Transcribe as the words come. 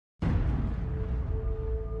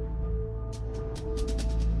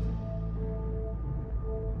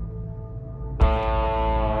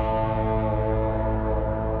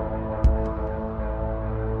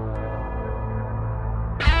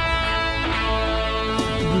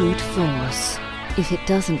brute force. If it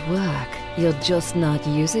doesn't work, you're just not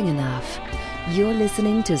using enough. You're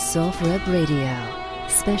listening to Soft Rep Radio.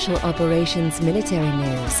 Special operations military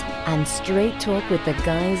news and straight talk with the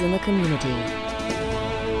guys in the community.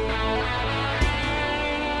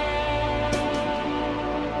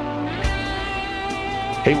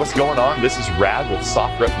 Hey, what's going on? This is Rad with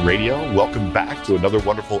Soft Rep Radio. Welcome back to another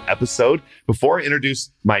wonderful episode. Before I introduce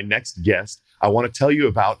my next guest, I want to tell you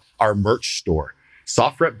about our merch store.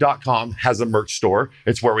 Softrep.com has a merch store.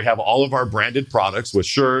 It's where we have all of our branded products with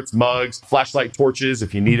shirts, mugs, flashlight torches.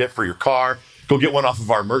 If you need it for your car, go get one off of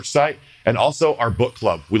our merch site. And also our book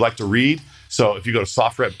club. We like to read. So if you go to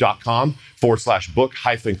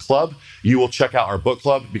softrep.com/book-club, you will check out our book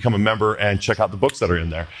club, become a member, and check out the books that are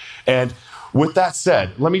in there. And with that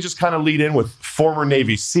said, let me just kind of lead in with former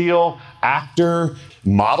Navy SEAL, actor,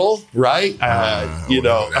 model, right? With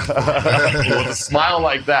a smile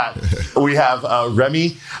like that, we have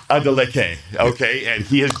Remi Adeleke, okay? And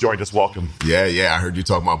he has joined us. Welcome. Yeah. I heard you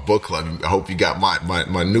talking about book club. I hope you got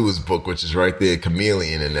my newest book, which is right there,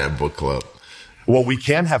 Chameleon, in that book club. Well, we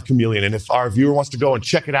can have Chameleon. And if our viewer wants to go and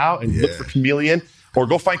check it out and look for Chameleon, or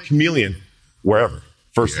go find Chameleon wherever,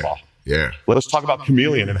 first of all. Yeah. Let us talk about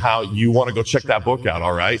Chameleon and how you want to go check that book out,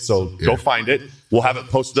 all right? So go find it. We'll have it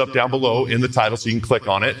posted up down below in the title so you can click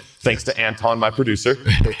on it. Thanks to Anton, my producer.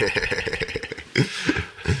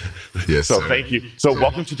 Yes, so sir. Thank you. So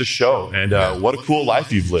welcome to the show. And what a cool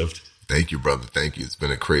life you've lived. Thank you, brother. Thank you. It's been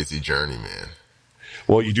a crazy journey, man.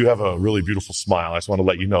 Well, you do have a really beautiful smile. I just want to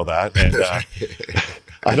let you know that. And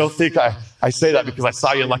I don't think I say that because I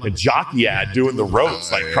saw you in like a jockey ad doing the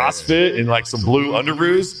ropes, like CrossFit and like some blue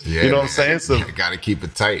underoos. Yeah, you know what I'm saying? So got to keep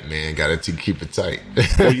it tight, man. Got to keep it tight.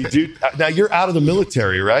 Well, you do. Now you're out of the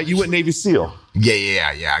military, right? You went Navy SEAL.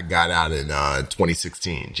 Yeah. I got out in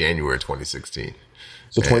 2016, January 2016.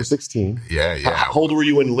 So 2016. Yeah. How old were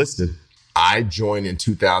you when you enlisted? I joined in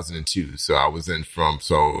 2002. So I was in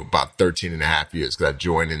about 13 and a half years, because I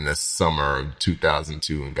joined in the summer of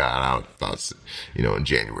 2002 and got out about, in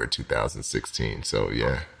January 2016. So,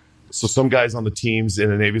 yeah. So some guys on the teams, in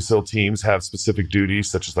the Navy SEAL teams, have specific duties,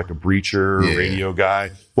 such as like a breacher, radio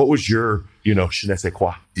guy. What was your, je ne sais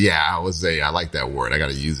quoi? Yeah, I like that word. I got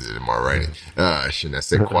to use it in my writing. Je ne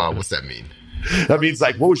sais quoi. What's that mean? That means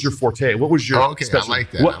like, what was your forte? What was your special? I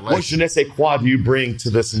like that. What je ne sais quoi do you bring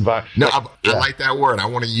to this environment? No, I like that word. I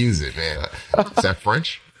want to use it, man. Is that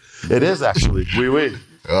French? It is actually. Oui.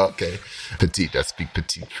 Okay. Petite. I speak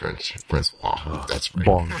petite French. Wow, that's right.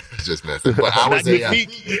 Bon. Just messing. But I was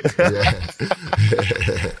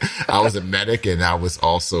I was a medic, and I was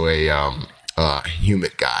also a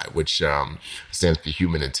HUMINT guy, which stands for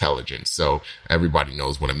human intelligence. So everybody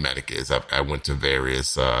knows what a medic is. I went to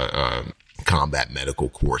various combat medical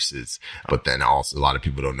courses, but then also a lot of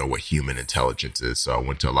people don't know what human intelligence is. So I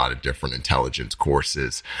went to a lot of different intelligence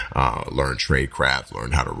courses, learned tradecraft,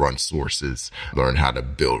 learned how to run sources, learned how to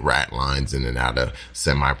build rat lines, and then how to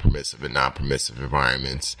semi-permissive and non-permissive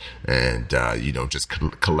environments, and just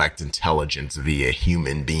collect intelligence via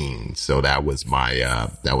human beings. So that was my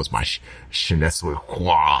je ne sais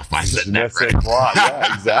quoi. If I said that right.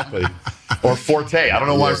 Yeah, exactly. Or forte. I don't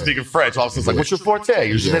know why I'm speaking French. All of a sudden, it's like, what's your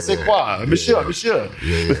forte? Je ne sais quoi. Monsieur.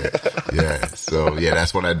 Yeah. So,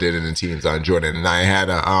 that's what I did in the teams. I enjoyed it. And I had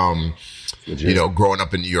growing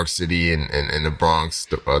up in New York City and the Bronx,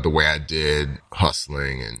 the way I did,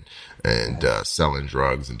 hustling and selling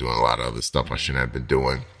drugs and doing a lot of other stuff I shouldn't have been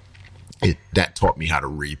doing. That taught me how to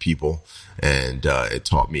read people, and it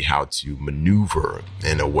taught me how to maneuver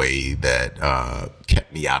in a way that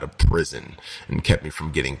kept me out of prison and kept me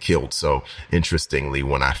from getting killed. So interestingly,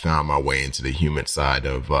 when I found my way into the human side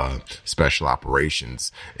of special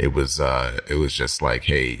operations, it was just like,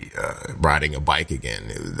 hey, riding a bike again.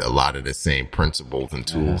 It was a lot of the same principles and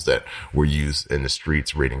tools that were used in the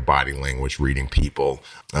streets: reading body language, reading people,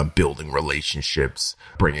 building relationships,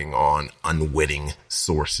 bringing on unwitting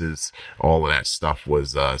sources. All of that stuff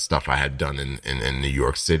was stuff I had done in New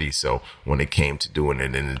York City. So when it came to doing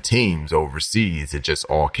it in the teams overseas, it just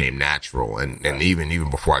all came natural. And even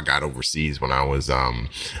before I got overseas, when I was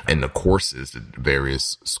in the courses, the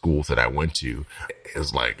various schools that I went to, it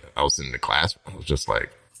was like I was in the class. I was just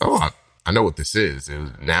like, I know what this is.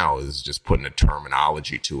 Now is just putting a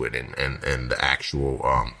terminology to it and the actual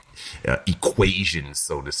equations,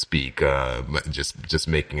 so to speak, just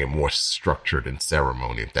making it more structured and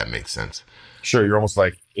ceremony, if that makes sense. Sure. You're almost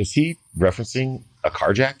like, is he referencing a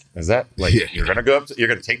carjack? Is that like, you're going to go up, you're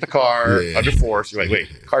going to take the car under force. You're like, wait,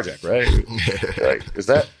 carjack, right? Like, is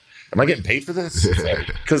that? am I getting paid for this?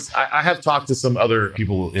 Because I have talked to some other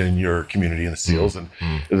people in your community in the SEALs, and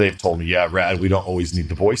they've told me, yeah, Rad, we don't always need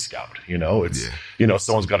the Boy Scout. You know, it's, you know,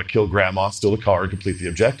 someone's got to kill grandma, steal the car, and complete the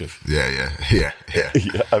objective. Yeah.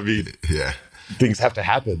 I mean, things have to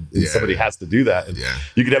happen. And somebody has to do that. And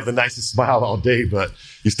you could have the nicest smile all day, but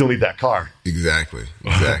you still need that car. Exactly.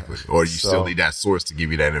 Or you still need that source to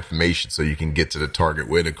give you that information so you can get to the target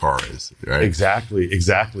where the car is, right? Exactly.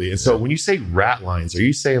 And so when you say rat lines, are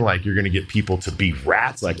you saying like you're going to get people to be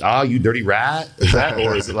rats? Like, oh, you dirty rat? Is that,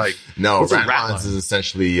 or is it like... No, rat lines is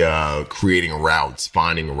essentially creating routes,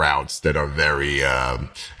 finding routes that are very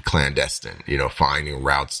clandestine, you know, finding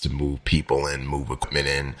routes to move people in, move equipment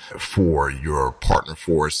in for your partner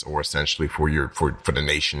force, or essentially for the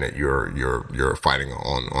nation that you're fighting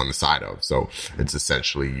on the side of. So it's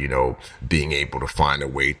essentially, you know, being able to find a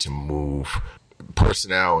way to move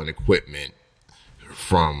personnel and equipment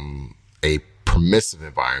from a permissive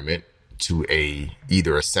environment to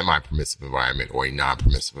either a semi-permissive environment or a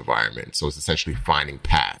non-permissive environment. So it's essentially finding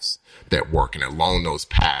paths that work. And along those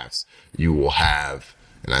paths, you will have,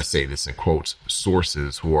 and I say this in quotes,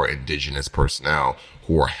 sources who are indigenous personnel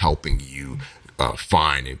who are helping you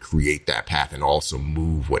find and create that path, and also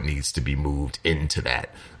move what needs to be moved into that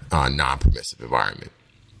non-permissive environment.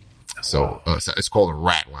 So it's called a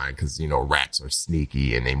rat line because, you know, rats are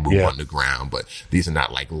sneaky and they move underground, but these are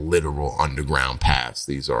not like literal underground paths.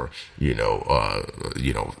 These are,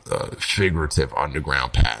 figurative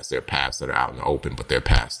underground paths. They're paths that are out in the open, but they're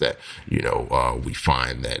paths that, you know, we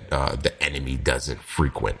find that the enemy doesn't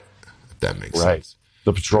frequent, if that makes sense.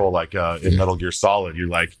 The patrol, like in Metal Gear Solid, you're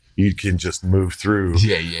like, you can just move through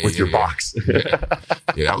with your box.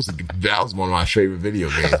 That was one of my favorite video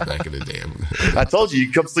games back in the day. I told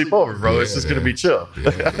you come sleep over, bro. It's just going to be chill.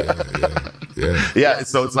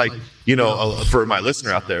 So it's like, you know, for my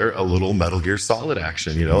listener out there, a little Metal Gear Solid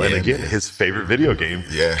action, you know, and again, his favorite video game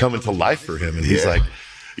coming to life for him. And he's like,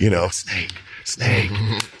 you know, Snake.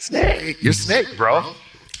 You're Snake, bro.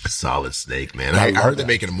 Solid Snake, man. I heard they're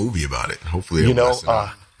making a movie about it. Hopefully, you know,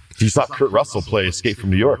 you saw Kurt Russell play Escape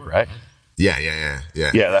from New York, right? Yeah.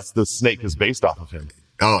 That's the Snake is based off of him.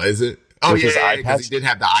 Oh, is it? Oh, because he did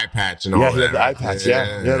have the eye patch and all that. Yeah, he had the eye patch.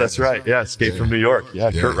 Yeah, that's right. Yeah, Escape from New York.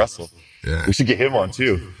 Yeah, Kurt Russell. Yeah. We should get him on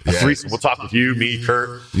too. A threesome. We'll talk with you, me,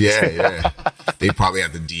 Kurt. Yeah. They probably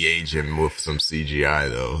have to de-age him with some CGI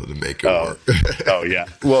though to make it work.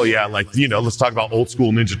 Well, like, you know, let's talk about old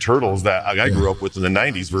school Ninja Turtles that I grew up with in the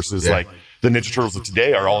 90s versus like the Ninja Turtles of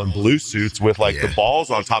today are all in blue suits with like the balls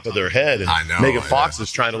on top of their head. And Megan Fox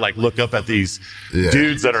is trying to like look up at these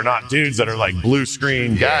dudes that are not dudes, that are like blue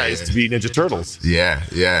screen guys to be Ninja Turtles. Yeah.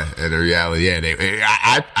 And the reality,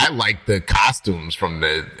 I like the costumes from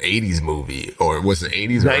the 80s movie, or was it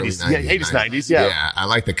 80s or 90s? Yeah, 80s, 90s. Yeah, I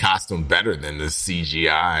like the costume better than the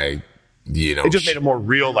CGI. You know, it just made it more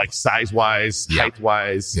real, like size wise, height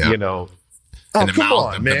wise. You know. And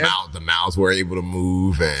the mouths were able to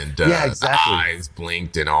move, and the eyes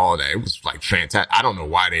blinked and all that. It was like fantastic. I don't know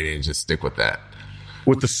why they didn't just stick with that.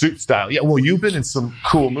 With the suit style. Yeah, well, you've been in some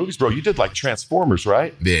cool movies, bro. You did like Transformers,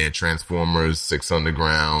 right? Yeah, Transformers, Six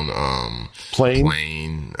Underground,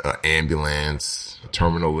 Plane, Ambulance,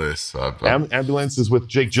 Terminal List. Ambulance is with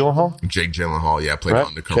Jake Gyllenhaal? Jake Gyllenhaal, I played an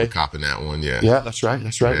undercover cop in that one, Yeah, that's right.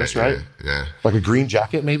 Yeah. Like a green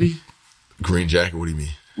jacket, maybe? Green jacket, what do you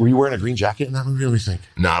mean? Were you wearing a green jacket in that movie? Let me think.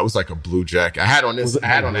 No, it was like a blue jacket. I had on this. I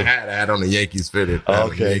had on a hat. I had on a Yankees fitted. I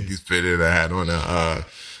had on a.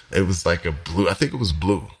 It was like a blue. I think it was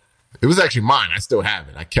blue. It was actually mine. I still have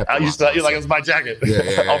it. I kept it. You're like, it was my jacket.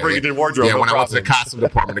 Yeah. I'll bring it to the wardrobe. Yeah, when I went to the costume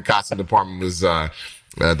department, was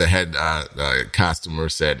the head costumer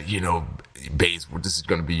said, you know, Bates, this is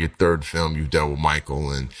going to be your third film you've done with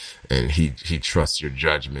Michael, and he trusts your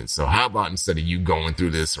judgment. So how about, instead of you going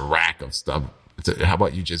through this rack of stuff, how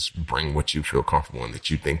about you just bring what you feel comfortable in, that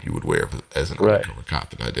you think you would wear as an undercover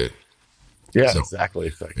cop? And I did. Yeah,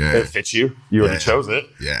 exactly. Like, it fits you. You already chose it.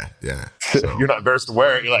 Yeah. So, you're not embarrassed to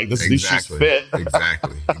wear it. You're like, these shoes fit.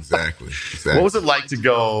 Exactly. What was it like to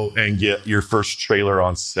go and get your first trailer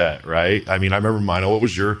on set, right? I mean, I remember mine. What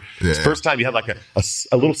was your first time you had like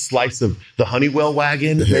a little slice of the Honeywell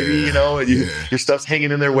wagon, maybe, you know, and your stuff's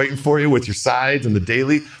hanging in there waiting for you with your sides and the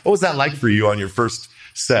daily. What was that like for you on your first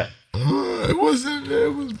set? It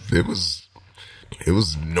was It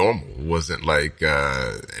was normal. It wasn't like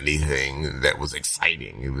anything that was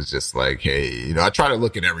exciting. It was just like, hey, I try to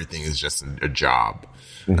look at everything as just a job.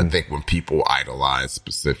 I think when people idolize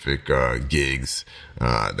specific gigs,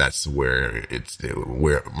 that's where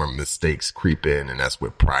where mistakes creep in, and that's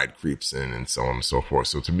where pride creeps in, and so on and so forth.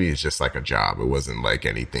 So to me, it's just like a job. It wasn't like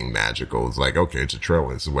anything magical. It's like, okay, it's a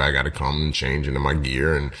trailer. This is where I got to come and change into my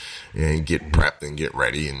gear and get prepped and get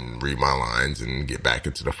ready and read my lines and get back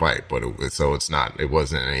into the fight. But it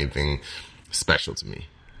wasn't anything special to me.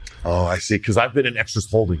 Oh, I see. Because I've been in extras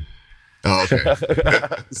holding. Oh, okay.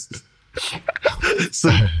 So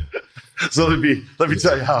let me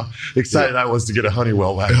tell you how excited I was to get a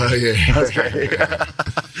Honeywell wagon. Yeah. That's great.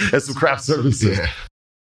 And some craft services. Yeah.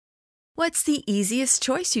 What's the easiest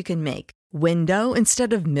choice you can make? Window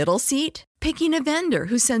instead of middle seat? Picking a vendor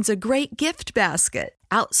who sends a great gift basket?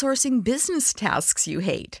 Outsourcing business tasks you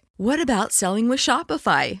hate? What about selling with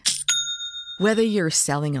Shopify? Whether you're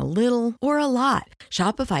selling a little or a lot,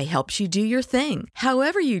 Shopify helps you do your thing,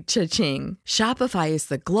 however you cha-ching. Shopify is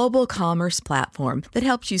the global commerce platform that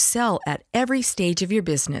helps you sell at every stage of your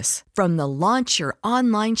business. From the launch your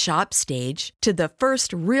online shop stage to the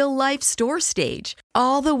first real-life store stage,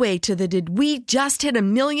 all the way to the did we just hit a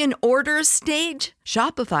million orders stage.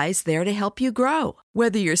 Shopify's there to help you grow.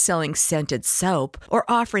 Whether you're selling scented soap or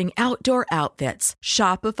offering outdoor outfits,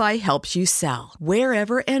 Shopify helps you sell.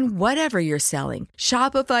 Wherever and whatever you're selling,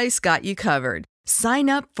 Shopify's got you covered. Sign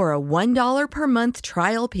up for a $1 per month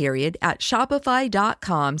trial period at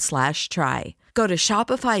shopify.com/try. Go to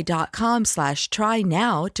shopify.com/try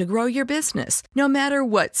now to grow your business, no matter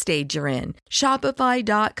what stage you're in.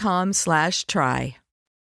 Shopify.com/try.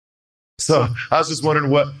 So I was just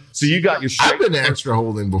wondering so you got your straight. I've been extra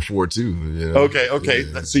holding before too. Okay.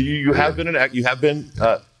 Yeah. So you have been at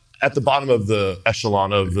the bottom of the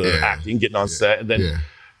echelon of the acting, getting on set, and then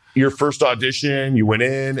your first audition, you went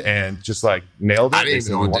in and just like nailed it. I didn't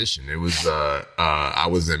even audition. It was I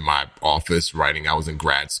was in my office writing. I was in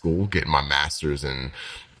grad school getting my master's in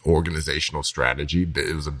organizational strategy.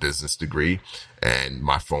 It was a business degree, and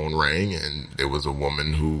my phone rang, and there was a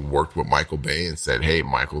woman who worked with Michael Bay and said, "Hey,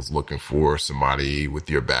 Michael's looking for somebody with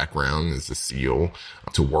your background as a SEAL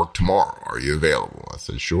to work tomorrow. Are you available?" I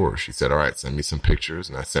said, "Sure." She said, "All right, send me some pictures."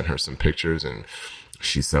 And I sent her some pictures, and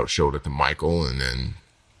she showed it to Michael, and then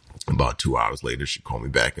about 2 hours later, she called me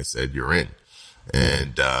back and said, "You're in."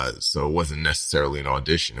 And so it wasn't necessarily an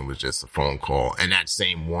audition. It was just a phone call. And that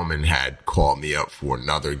same woman had called me up for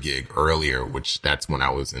another gig earlier, which that's when I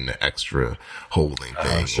was in the extra holding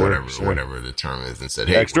thing, whatever the term is, and said,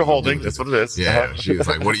 "Hey, extra holding." That's what it is. Yeah. She was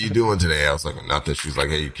like, "What are you doing today?" I was like, "Nothing." She was like,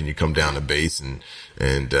 "Hey, can you come down to base and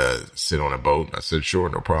sit on a boat?" I said, "Sure,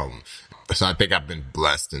 no problem." So I think I've been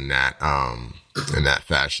blessed in that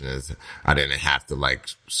fashion, is I didn't have to like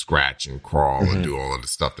scratch and crawl and do all of the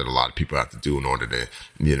stuff that a lot of people have to do in order to,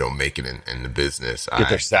 make it in the business. Get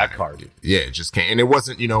their SAG card. Yeah, it just can't. And it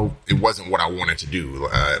wasn't what I wanted to do.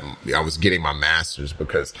 I was getting my master's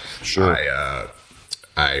because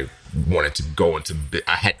I wanted to go into,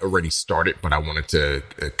 I had already started, but I wanted to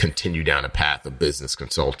continue down a path of business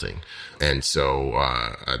consulting. And so,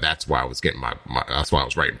 that's why I was getting that's why I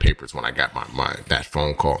was writing papers when I got that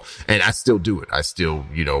phone call. And I still do it. I still,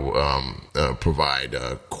 provide,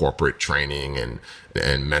 corporate training and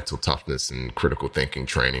mental toughness and critical thinking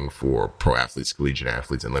training for pro athletes, collegiate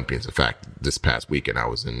athletes, and Olympians. In fact, this past weekend, I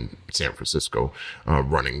was in San Francisco,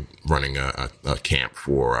 running a camp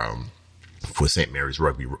for St. Mary's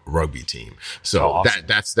rugby team. So awesome.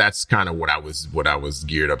 That's kind of what I was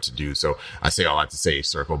geared up to do. So I say all that to say,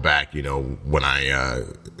 circle back, when I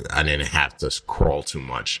didn't have to crawl too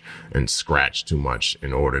much and scratch too much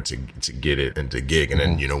in order to get it into gig. And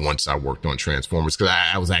then, once I worked on Transformers, cause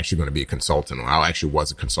I was actually going to be a consultant. I actually was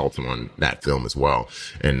a consultant on that film as well.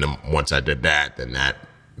 And once I did that, then that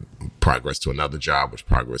progressed to another job, which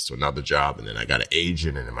progressed to another job. And then I got an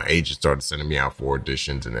agent, and then my agent started sending me out for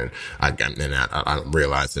auditions. And then I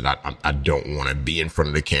realized that I don't want to be in front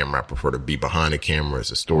of the camera. I prefer to be behind the camera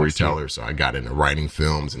as a storyteller. So I got into writing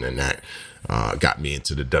films, and then that got me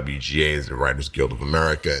into the WGA, as the Writers Guild of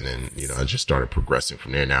America. And then, I just started progressing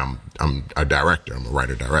from there. Now I'm a director. I'm a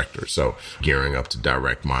writer-director. So gearing up to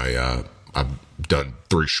direct my, I've done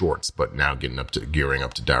 3 shorts, but now gearing up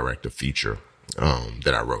to direct a feature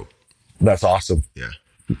that I wrote. That's awesome. Yeah.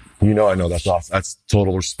 I know that's awesome. That's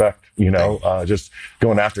total respect, just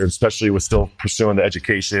going after it, especially with still pursuing the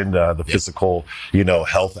education, the physical,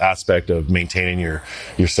 health aspect of maintaining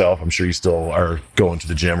yourself. I'm sure you still are going to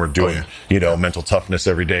the gym or doing, mental toughness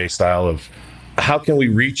every day style of how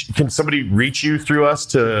can somebody reach you through us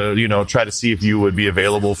to, try to see if you would be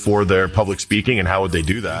available for their public speaking, and how would they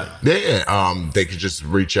do that? They could just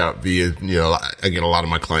reach out via, again, a lot of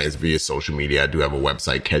my clients via social media. I do have a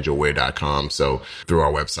website, kedjoaway.com. So through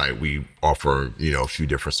our website, we offer, a few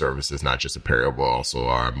different services, not just apparel, but also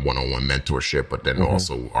our one-on-one mentorship, but then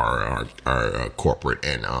also our corporate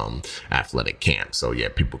and athletic camp. So yeah,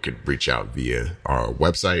 people could reach out via our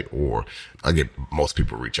website, or I get most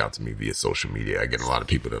people reach out to me via social media. I get a lot of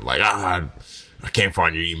people that are like, I can't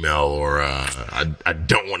find your email, or I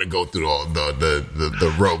don't want to go through all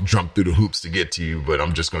the rope, jump through the hoops to get to you, but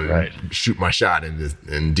I'm just going to shoot my shot and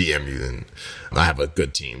DM you. And I have a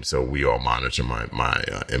good team, so we all monitor my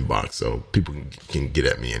inbox, so people can get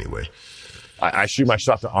at me anyway. I shoot my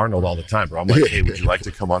shot to Arnold all the time, bro. I'm like, hey, would you like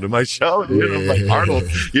to come onto my show? And I'm like, Arnold,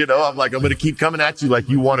 I'm like, I'm going to keep coming at you like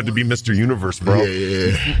you wanted to be Mr. Universe, bro.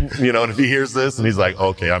 And if he hears this and he's like,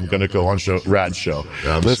 okay, I'm going to go on Rad's show.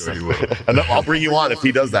 I'm sure he will. And I'll bring you on if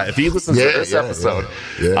he does that. If he listens to this episode,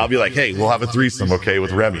 I'll be like, hey, we'll have a threesome, okay,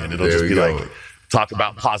 with Remi. And it'll just be like, talk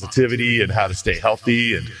about positivity and how to stay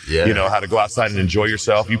healthy and, how to go outside and enjoy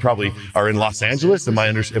yourself. You probably are in Los Angeles. I'm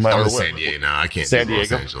in San Diego now. I can't San do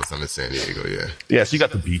Diego? Los Angeles. I'm in San Diego, yeah. Yeah, so you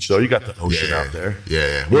got the beach, though. You got the ocean out there.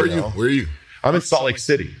 Yeah. Where are you? I'm in Salt Lake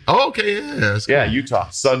City. Oh, okay, yeah. That's cool. Yeah, Utah.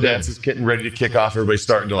 Sundance is getting ready to kick off. Everybody's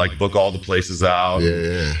starting to book all the places out.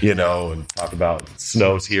 And talk about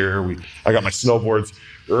snows here. I got my snowboards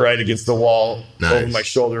right against the wall, over my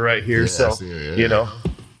shoulder right here.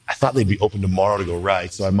 I thought they'd be open tomorrow to go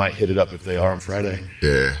ride, so I might hit it up if they are on Friday.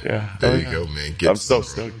 Yeah. There you go, man. I'm so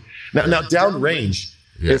stoked. Now Downrange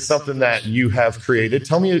is something that you have created.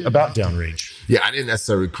 Tell me about Downrange. Yeah, I didn't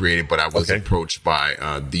necessarily create it, but I was approached by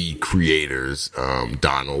the creators,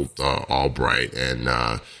 Donald Albright and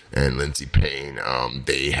Lindsay Payne.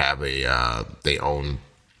 They have they own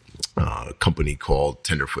company called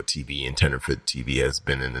Tenderfoot TV, and Tenderfoot TV has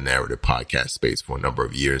been in the narrative podcast space for a number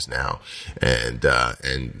of years now. And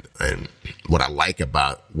what I like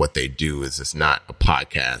about what they do is it's not a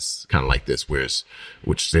podcast kind of like this,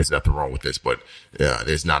 which there's nothing wrong with this, but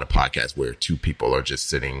there's not a podcast where two people are just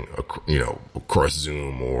sitting, across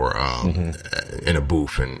Zoom or in a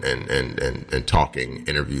booth and talking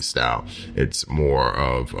interview style. It's more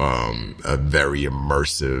of a very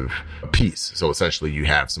immersive piece. So essentially, you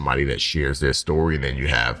have somebody that shares their story, and then you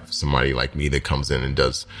have somebody like me that comes in and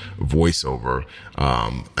does voiceover,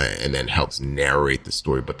 and then helps narrate the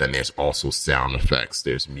story. But then there's also sound effects,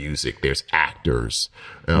 there's music, there's actors.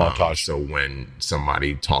 Montage. So when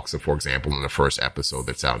somebody talks, for example, in the first episode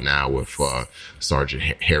that's out now with Sergeant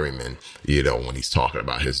Harriman, when he's talking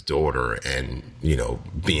about his daughter and,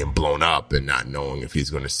 being blown up and not knowing if he's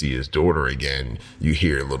going to see his daughter again, you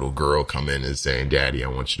hear a little girl come in and saying, "Daddy, I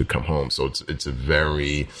want you to come home." So it's a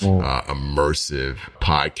very immersive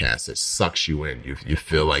podcast that sucks you in. You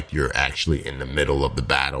feel like you're actually in the middle of the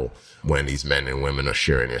battle when these men and women are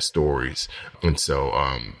sharing their stories. And so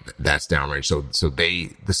that's Downrange.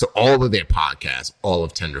 So all of their podcasts, all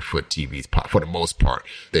of Tenderfoot TV's, for the most part,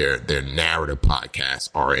 their narrative podcasts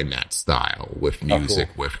are in that style, with music,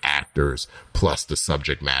 with actors, plus the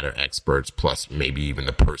subject matter experts, plus maybe even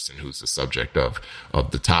the person who's the subject of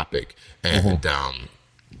the topic.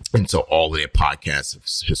 And so all of their podcasts have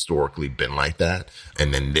historically been like that.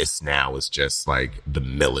 And then this now is just like the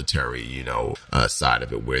military, side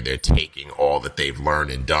of it, where they're taking all that they've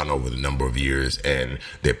learned and done over the number of years, and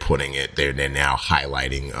they're putting it there. They're now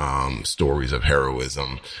highlighting stories of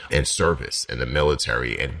heroism and service in the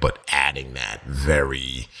military, but adding that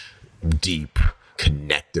very deep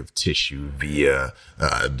connective tissue via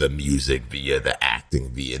the music, via the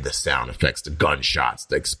acting, via the sound effects, the gunshots,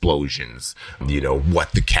 the explosions,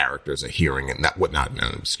 what the characters are hearing, and not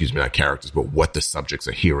characters, but what the subjects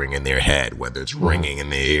are hearing in their head, whether it's ringing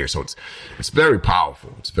in their ear. So it's very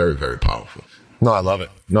powerful. It's very, very powerful. No, I love it.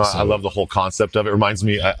 I love the whole concept of it. It reminds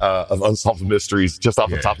me of Unsolved Mysteries, just off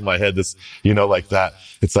the top of my head. This, like that.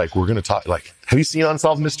 It's like, we're going to talk, have you seen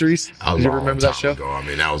Unsolved Mysteries? Did you ever remember that show? I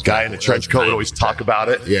mean, that was guy in the trench coat would always talk about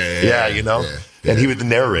it. And he would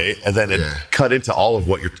narrate, and then it cut into all of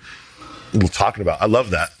what you're talking about. I love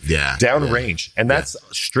that. Yeah. Downrange. And that's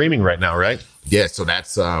streaming right now, right? Yeah. So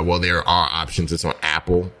that's, there are options. It's on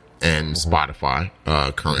Apple and Spotify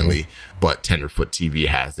currently, but Tenderfoot TV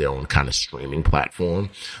has their own kind of streaming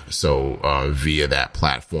platform. So via that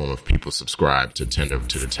platform, if people subscribe to the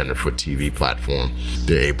Tenderfoot TV platform,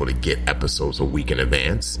 they're able to get episodes a week in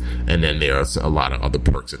advance. And then there's a lot of other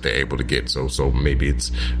perks that they're able to get. So maybe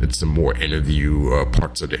it's some more interview,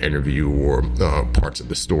 parts of the interview, or parts of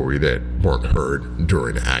the story that weren't heard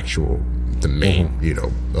during the main,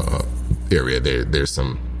 area. There's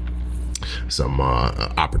some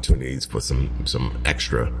opportunities for some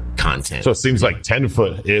extra content. So it seems like 10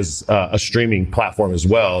 Foot is a streaming platform as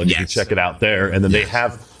well, and you can check it out there. And then they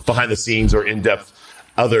have behind the scenes or in-depth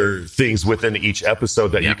other things within each episode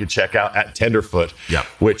that you can check out at Tenderfoot,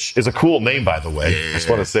 which is a cool name, by the way. I just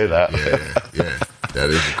want to say that. Yeah. That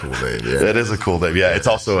is a cool name. Yeah, that is a cool name. Yeah, it's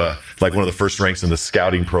also like one of the first ranks in the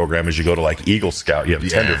scouting program. As you go to like Eagle Scout, you have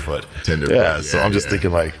Tenderfoot. Yeah, so I'm just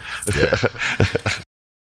thinking like.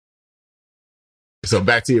 So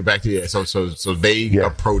back to you. So they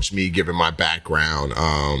approached me, given my background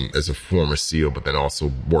as a former SEAL, but then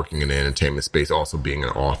also working in the entertainment space, also being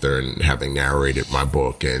an author and having narrated my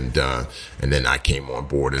book, and then I came on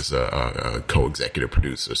board as a co-executive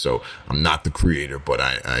producer. So I'm not the creator, but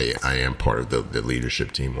I am part of the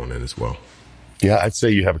leadership team on it as well. Yeah, I'd say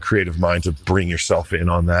you have a creative mind to bring yourself in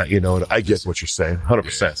on that. And I get what you're saying,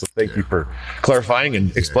 100%. So thank you for clarifying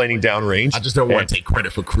and explaining downrange. I just don't want to take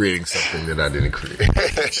credit for creating something that I didn't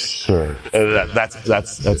create. Sure,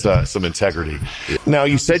 that's some integrity. Now,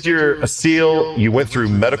 you said you're a SEAL. You went through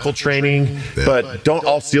medical training, but don't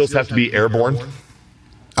all SEALs have to be airborne?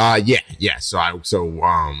 Yeah.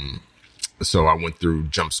 So I went through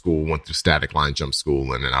jump school, went through static line jump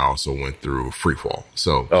school, and then I also went through free fall.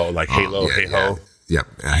 So like Halo, Hey-Ho.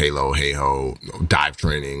 Yep, Halo, Hey-Ho, dive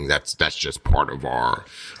training. That's just part of our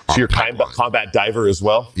So you're combat diver as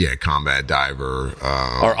well? Yeah, combat diver.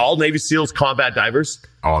 Are all Navy SEALs combat divers?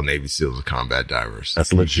 All Navy SEAls are combat divers.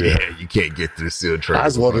 That's legit. Yeah, you can't get through SEAL training. I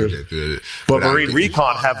was wondering. But Marine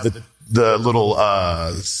Recon have the little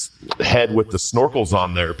head with the snorkels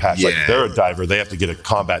on their patch. Like they're a diver, they have to get a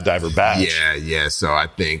combat diver badge. Yeah. So I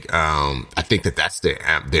think that's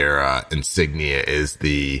their insignia is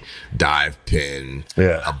the dive pin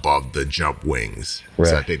above the jump wings. Right.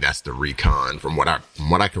 So I think that's the recon. From what I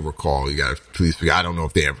can recall, you got to please forget. I don't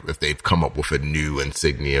know if they've come up with a new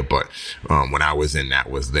insignia, but when I was in,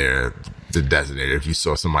 that was the designator. If you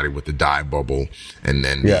saw somebody with the dive bubble and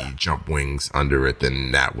then the jump wings under it,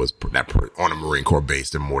 then that was on a Marine Corps base,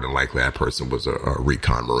 then more than likely that person was a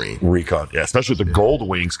recon Marine. Recon, yeah, especially with the gold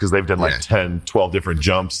wings, because they've done like 10, 12 different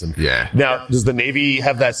jumps. And now, does the Navy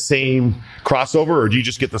have that same crossover, or do you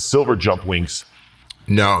just get the silver jump wings?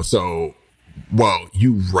 No, so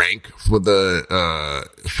you rank for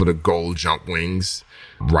the gold jump wings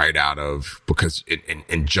right out of, because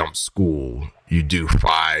in jump school you do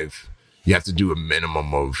 5. You have to do a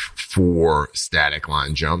minimum of 4 static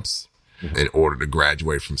line jumps in order to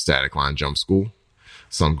graduate from static line jump school.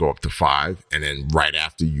 Some go up to 5. And then right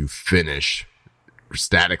after you finish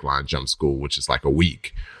static line jump school, which is like a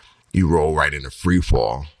week, you roll right into free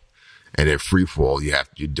fall. And in free fall, you're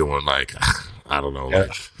doing like, I don't know,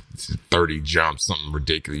 like 30 jumps, something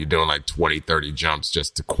ridiculous. You're doing like 20, 30 jumps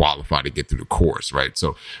just to qualify to get through the course, right?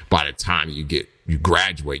 So by the time you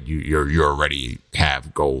graduate, you already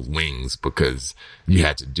have gold wings, because you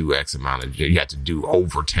had to do you had to do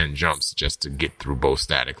over 10 jumps just to get through both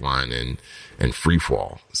static line and free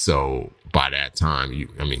fall. So by that time,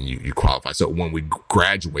 you qualify. So when we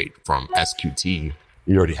graduate from SQT,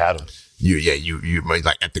 you already had them. You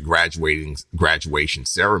like at the graduation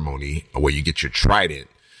ceremony where you get your trident,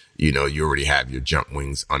 you already have your jump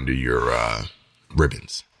wings under your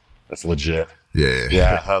ribbons. That's legit.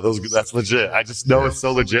 Yeah. That's legit. I just know it's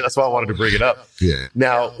so legit. That's why I wanted to bring it up. Yeah.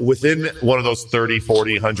 Now, within one of those 30,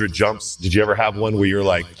 40, 100 jumps, did you ever have one where you're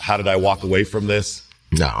like, how did I walk away from this?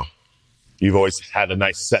 No. You've always had a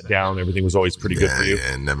nice set down. Everything was always pretty good for you.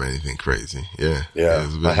 Yeah, never anything crazy. Yeah.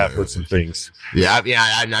 I have heard some things.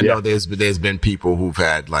 I know there's been people who've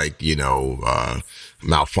had like,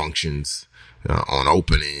 malfunctions on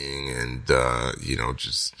opening, and I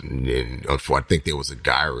think there was a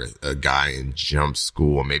guy in jump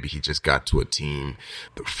school, or maybe he just got to a team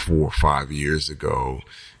 4 or 5 years ago.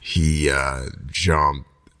 He had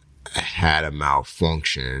a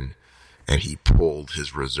malfunction, and he pulled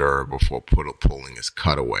his reserve before pulling his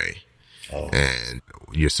cutaway. And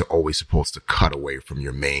you're always supposed to cut away from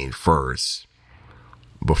your main first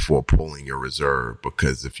before pulling your reserve,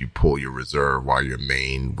 because if you pull your reserve while your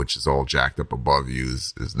main, which is all jacked up above you,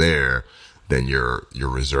 is there, then your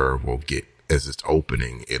reserve will get, as it's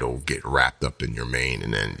opening, it'll get wrapped up in your main,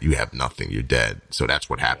 and then you have nothing, you're dead. So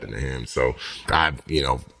that's what happened to him. So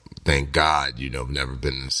thank God, never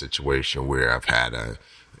been in a situation where I've had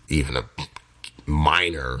even a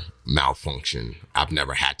minor malfunction. I've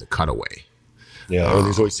never had to cut away. Yeah,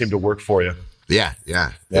 these always seem to work for you. Yeah.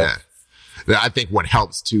 I think what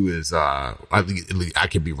helps too is, I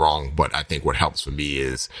could be wrong, but I think what helps for me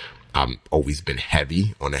is I've always been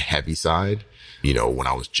heavy, on the heavy side. When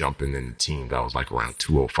I was jumping in the team, I was like around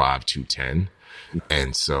 205, 210.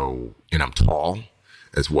 And I'm tall.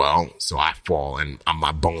 as well. So I fall, and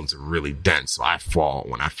my bones are really dense. So I fall.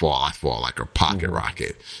 When I fall like a pocket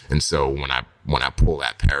rocket. And so when I pull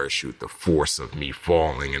that parachute, the force of me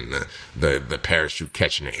falling and the parachute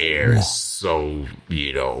catching the air is so,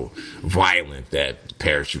 violent that the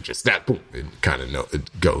parachute just boom, it kind of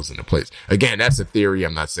it goes into place. Again, that's a theory.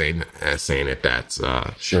 I'm not saying that that's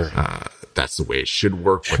that's the way it should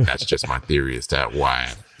work, but that's just my theory as to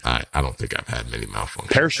why I don't think I've had many malfunctions.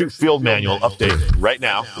 Parachute field manual updated right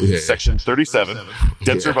now. Section 37,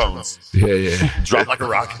 denser bones. Yeah. Drop like a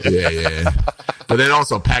rock. Yeah. But then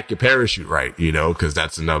also pack your parachute right, because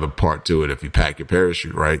that's another part to it. If you pack your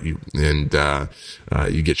parachute right, you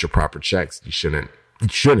get your proper checks, you shouldn't.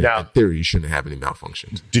 Now, in theory, you shouldn't have any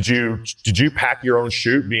malfunctions. Did you pack your own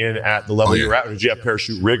chute being at the level you're at, or did you have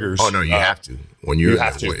parachute riggers? Oh no, you have to. When you're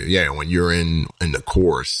when you're in the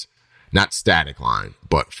course, not static line,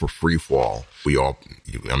 but for free fall, you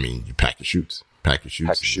pack your chutes. Pack your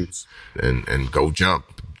chutes. And go jump.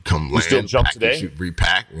 Come land. You still jump today? Chute,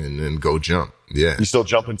 repack, and then go jump. Yeah. You still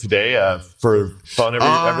jumping today for fun ever?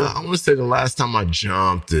 I would say the last time I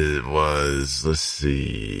jumped, it was, let's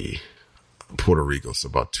see, Puerto Rico. So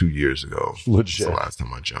about 2 years ago. Legit. That's the last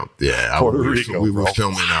time I jumped. Yeah. Puerto Rico. We were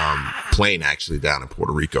filming Plane actually down in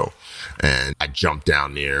Puerto Rico. And I jumped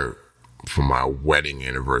down there for my wedding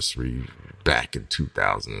anniversary back in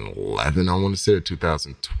 2011, I want to say, or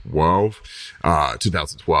 2012.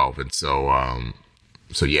 And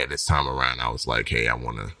so yeah, this time around I was like, hey, I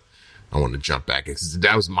want to jump back.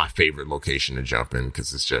 That was my favorite location to jump in,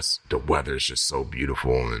 because it's just, the weather is just so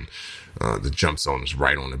beautiful, and the jump zone is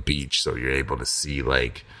right on the beach, so you're able to see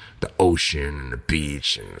like the ocean and the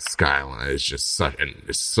beach and the skyline. It's just and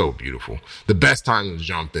it's so beautiful. The best time to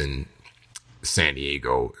jump in San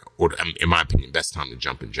Diego, or in my opinion, best time to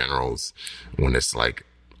jump in general is when it's like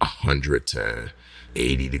 100 to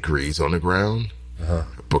 80 degrees on the ground,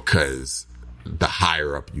 because the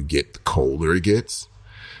higher up you get, the colder it gets.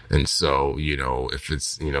 And so, if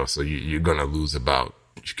it's, so you're going to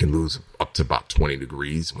you can lose up to about 20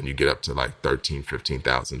 degrees when you get up to like 13,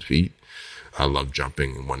 15,000 feet. I love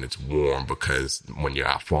jumping when it's warm, because when you're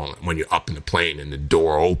when you're up in the plane and the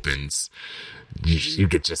door opens, you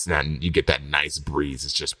get that nice breeze.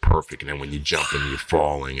 It's just perfect. And then when you jump and you're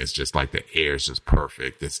falling, it's just like the air is just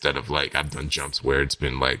perfect. Instead of like, I've done jumps where it's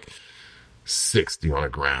been like 60 on the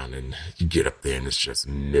ground, and you get up there and it's just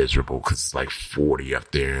miserable because it's like 40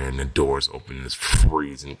 up there, and the doors open and it's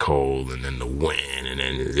freezing cold, and then the wind, and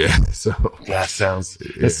then so that sounds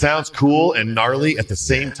it sounds cool and gnarly at the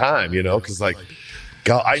same time, because like,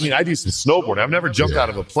 God, I mean, I do some snowboarding. I've never jumped out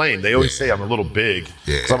of a plane. They always say I'm a little big,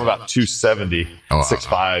 because I'm about 270,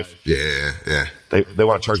 6'5". Yeah. They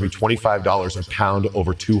want to charge me $25 a pound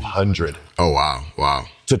over 200. Oh wow.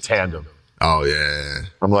 To tandem. Oh yeah.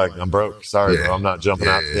 I'm like, I'm broke. Sorry, bro. I'm not jumping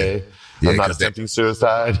out today. I'm not attempting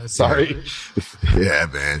suicide. Sorry. Yeah,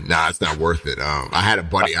 man. Nah, it's not worth it. I had a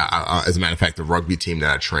buddy, as a matter of fact, the rugby team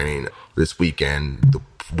that I trained this weekend, the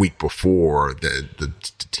week before, the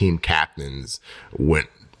team captains went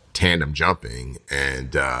tandem jumping,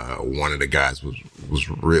 and one of the guys was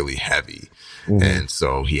really heavy. And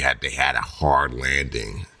so they had a hard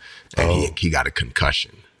landing, and he got a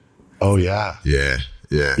concussion. Oh yeah.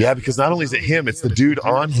 Yeah, because not only is it him, it's the dude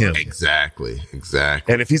on him. Exactly.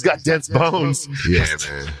 And if he's got dense bones, man.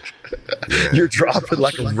 You're dropping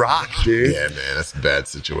like a rock, dude. Yeah, man, that's a bad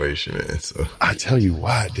situation, man. So I tell you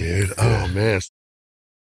what, dude. Oh man.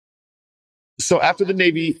 So after the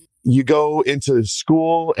Navy, you go into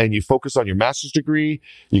school and you focus on your master's degree.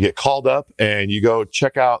 You get called up and you go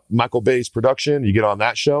check out Michael Bay's production. You get on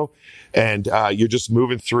that show, and you're just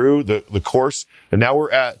moving through the course. And now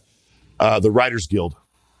we're at the Writers Guild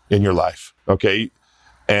in your life, okay?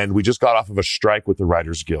 And we just got off of a strike with the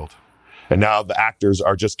Writers Guild. And now the actors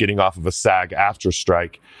are just getting off of a SAG-AFTRA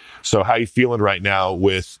strike. So how are you feeling right now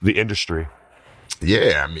with the industry?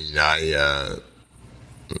 Yeah, I mean, I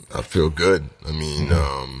feel good. I mean,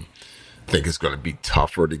 I think it's going to be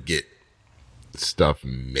tougher to get stuff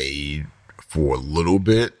made for a little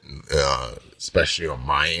bit, especially on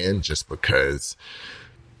my end, just because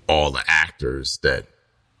all the actors that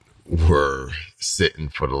were sitting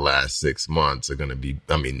for the last 6 months are going to be,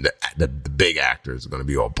 I mean, the big actors are going to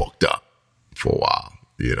be all booked up for a while,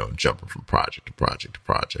 jumping from project to project to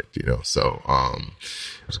project, so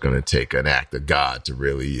it's going to take an act of God to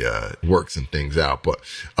really work some things out. But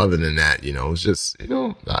other than that, it's just, it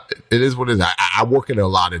is what it is. I work in a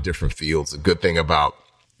lot of different fields. The good thing about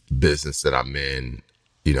business that I'm in,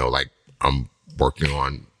 like I'm working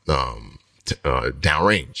on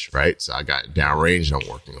downrange, right? So I got downrange I'm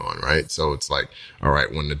working on, right? So it's like, all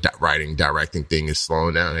right, when the writing, directing thing is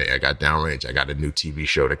slowing down. I got Downrange. I got a new TV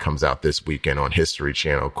show that comes out this weekend on History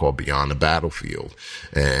Channel called Beyond the Battlefield.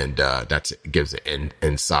 And gives an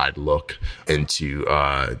inside look into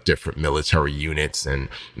different military units and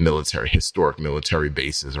historic military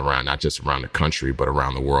bases around, not just around the country, but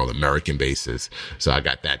around the world, American bases. So I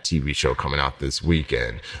got that TV show coming out this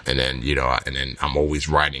weekend. And then, and then I'm always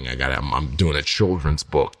writing. I'm doing a children's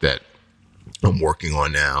book that I'm working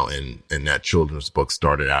on now, and that children's book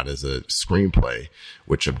started out as a screenplay,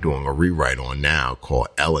 which I'm doing a rewrite on now called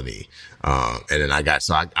Eleni. And then I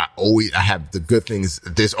have the good things.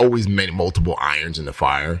 There's always multiple irons in the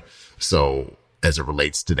fire. So as it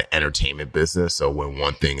relates to the entertainment business. So when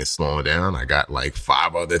one thing is slowing down, I got like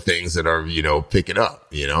 5 other things that are, picking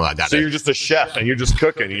up, So you're just a chef and you're just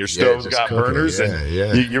cooking and your stove's got burners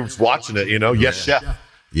and you're watching it, Yes, chef.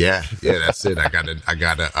 Yeah, that's it. I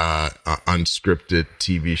got a unscripted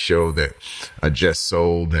TV show that I just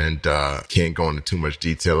sold, and can't go into too much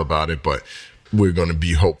detail about it, but we're going to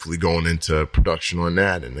be hopefully going into production on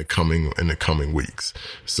that in the coming weeks.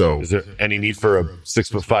 So, is there any need for a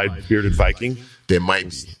 6'5" bearded Viking? There might be.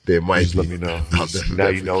 Just let me know. Now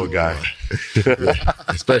you know a guy.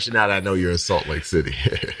 Especially now that I know you're in Salt Lake City.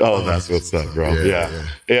 Oh, that's what's up, bro. Yeah.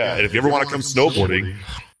 And if you ever want to come snowboarding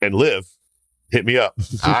and live, hit me up.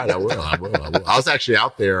 All right, I will. I was actually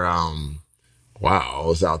out there. I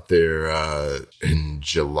was out there in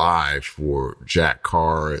July for Jack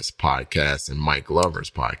Carr's podcast and Mike Glover's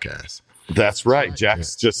podcast. That's right.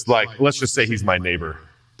 Jack's just like, let's just say he's my neighbor.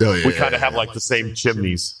 Oh, yeah, we kind of have like the same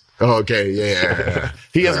chimneys. Oh, okay, yeah.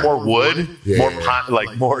 He has more wood,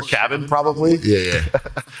 more cabin probably. Yeah.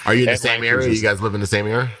 Are you in the same area? You guys live in the same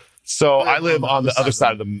area? So I live on the other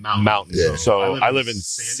side of the mountain. Yeah. So I live in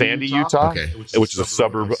Sandy, Utah, which is a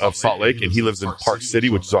suburb of Salt Lake, and he lives in Park City,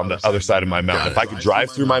 which is on the other side of my mountain. If I could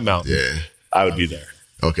drive through my mountain, I would be there.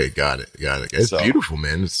 Okay, got it. It's beautiful,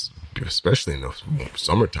 man. Especially in the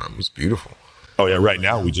summertime, it's beautiful. Oh yeah, right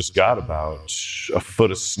now we just got about a foot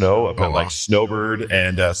of snow up at like Snowbird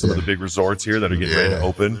and some of the big resorts here that are getting ready to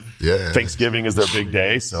open. Yeah. Thanksgiving is their big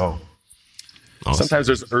day, so. Awesome. Sometimes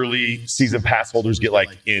there's early season pass holders get like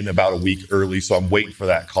in about a week early, so I'm waiting for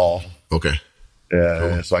that call. Okay.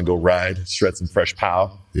 Yeah, so I can go ride, shred some fresh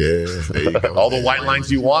pow. Yeah, there you go. All the white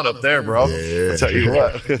lines you want up there, bro. Yeah, I'll tell you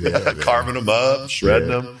what. Carving them up, shredding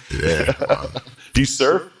them. Yeah. Wow. Do you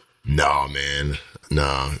surf? No, man.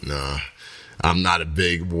 No. I'm not a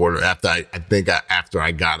big water. After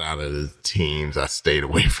I got out of the teams, I stayed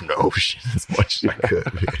away from the ocean as much as I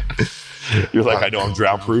could. Man. You're like, I know I'm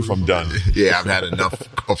drown proof. I'm done. Yeah, I've had enough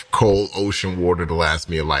of cold ocean water to last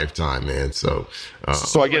me a lifetime, man. So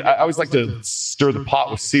I always like to stir the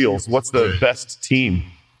pot with SEALs. What's the best team?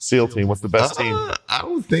 SEAL team. What's the best team? I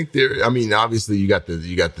don't think there. I mean, obviously you got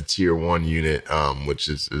the tier 1 unit, which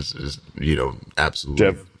is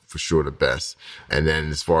absolutely. For sure the best. And then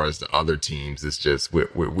as far as the other teams, it's just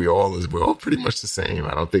we're all pretty much the same.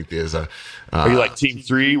 I don't think there's a Are you like team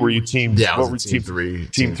 3? Were you team I was team 3.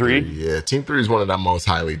 Team 3? Yeah. Team 3 is one of the most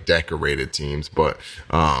highly decorated teams. But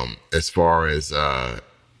as far as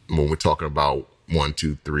when we're talking about 1,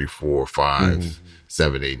 2, 3, 4, 5,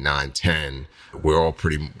 7, 8, 9, 10, we're all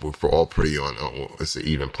pretty on it's an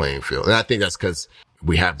even playing field. And I think that's because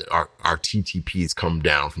we have our TTPs come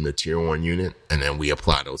down from the tier 1 unit, and then we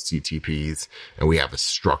apply those TTPs, and we have a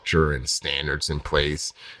structure and standards in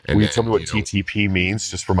place. And will you tell me what TTP means,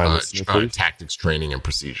 just for my listeners, please? Tactics, training, and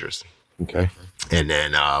procedures. Okay. And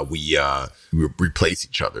then we replace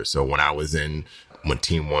each other. So when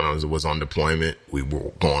Team 1 was on deployment, we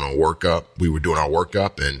were going on workup. We were doing our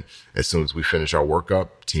workup, and as soon as we finished our workup,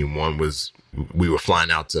 we were flying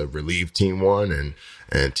out to relieve Team 1,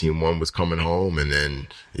 and Team 1 was coming home, and then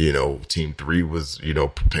Team 3 was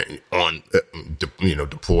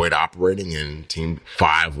deployed operating, and Team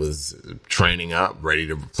 5 was training up, ready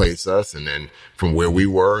to replace us, and then from where we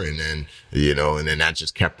were, and then that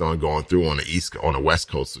just kept on going through on the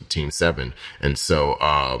West Coast with Team 7, and so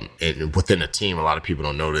and within a team, a lot of people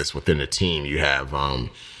don't know this. Within a team, you have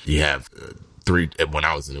 3. When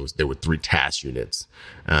I was in, there were 3 task units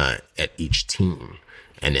at each team.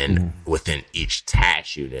 And then within each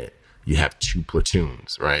task unit, you have 2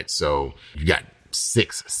 platoons, right? So you got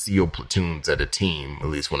 6 SEAL platoons at a team, at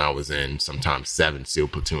least when I was in, sometimes 7 SEAL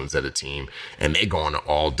platoons at a team. And they go into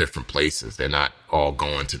all different places. They're not all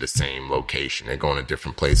going to the same location. They're going to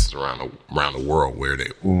different places around the world where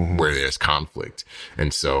there's conflict.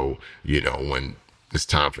 And so, when it's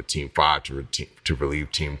time for Team 5 to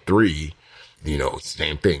relieve Team 3,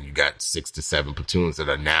 same thing. You got 6 to 7 platoons that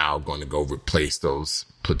are now going to go replace those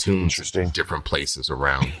platoons in different places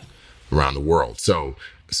around around the world. So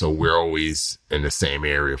we're always in the same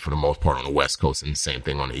area for the most part on the West Coast, and the same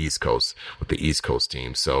thing on the East Coast with the East Coast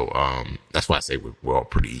team. So that's why I say we're all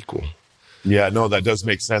pretty equal. Yeah, no, that does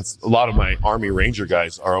make sense. A lot of my Army Ranger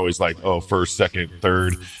guys are always like, oh, first, second,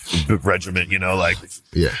 third regiment,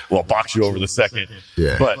 we'll box you over the second.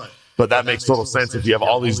 Yeah. But that makes total sense if you have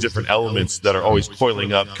all these different elements that are always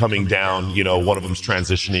coiling up, coming down, one of them's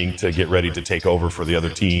transitioning to get ready to take over for the other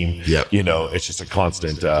team. Yep. It's just a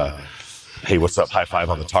constant, hey, what's up? High five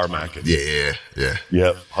on the tarmac. And, yeah.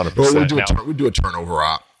 Yep, 100%. Well, we do a turnover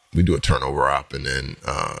op. And then,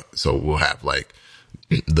 so we'll have like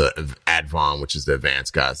the Advon, which is the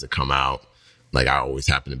advanced guys that come out. Like I always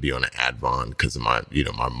happen to be on the Advon because of my,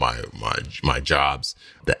 my jobs.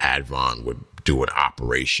 The Advon would do an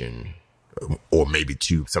operation or maybe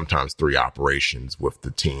 2, sometimes 3 operations with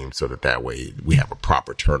the team so that way we have a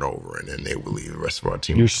proper turnover and then they will leave the rest of our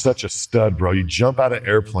team. You're such a stud, bro. You jump out of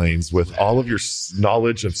airplanes with all of your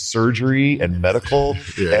knowledge of surgery and medical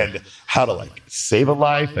and how to save a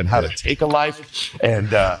life and how to take a life.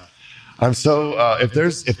 And, I'm so,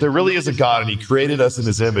 if there really is a God and he created us in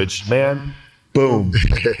his image, man, boom.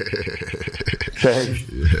 Okay.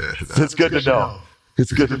 It's good to know.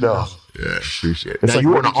 It's good to know. Yeah, appreciate it. Now you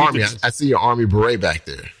were in the Army. I see your Army beret back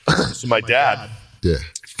there. So my dad,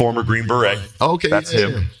 former Green Beret. Okay. That's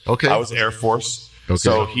him. Okay. I was Air Force. Okay.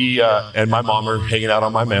 So he and my mom are hanging out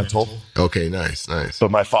on my mantle. Okay, nice.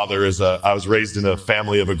 But my father I was raised in a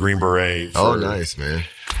family of a Green Beret. Oh, nice, man.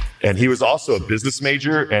 And he was also a business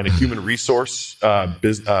major and a human resource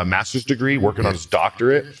master's degree, working on his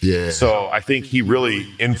doctorate. Yeah. So I think he really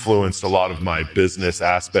influenced a lot of my business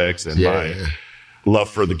aspects and my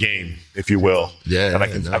love for the game, if you will. Yeah. And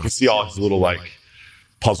I can see all his little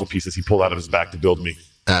puzzle pieces he pulled out of his back to build me.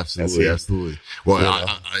 Absolutely.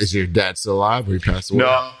 Well, is your dad still alive or he passed away?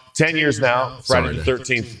 No, 10 years now. Friday the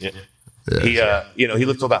 13th. Yeah. He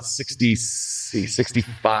lived till about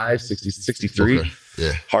 65, 63. Okay.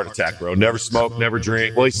 Yeah. Heart attack, bro. Never smoked, never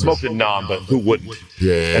drink. Well, he smoked in Nam, but who wouldn't?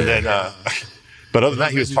 Yeah. And then, but other than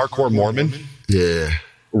that, he was hardcore Mormon. Yeah.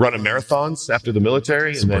 Running marathons after the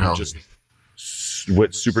military, and then just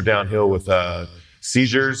went super downhill with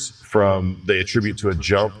seizures they attribute to a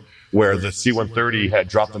jump where the C-130 had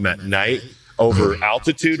dropped them at night. Over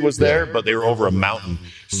altitude was there, but they were over a mountain.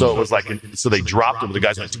 So it was so they dropped them. The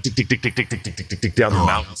guys went tick, tick, tick, tick, tick, tick, tick, tick, tick, tick, down the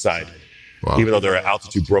mountainside. Wow. Even though they're at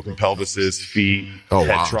altitude, broken pelvises, feet,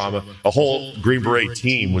 head trauma. A whole Green Beret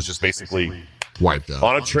team was just basically wiped out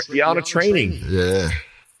on a training. Yeah.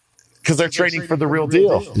 Because they're training for the real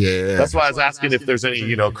deal. Yeah. That's why I was asking if there's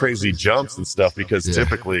any, crazy jumps and stuff, because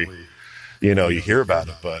typically, you hear about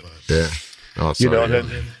it, but Oh, sorry,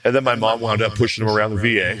 and then my mom wound up pushing him around the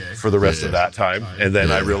VA for the rest of that time. And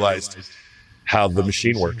then I realized how the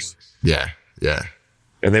machine works. Yeah.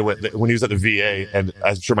 And when he was at the VA, and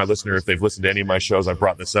I'm sure my listener, if they've listened to any of my shows, I've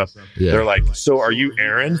brought this up. Yeah. They're like, so are you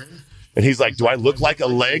Aaron? And he's like, do I look like a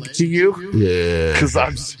leg to you? Yeah. Because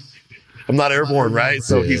I'm not airborne, right?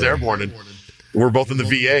 So he's airborne, and we're both in the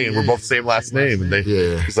VA, and we're both the same last name. And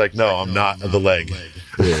he's like, no, I'm not the leg.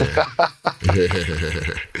 Yeah.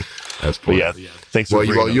 That's cool. Yeah. Thanks for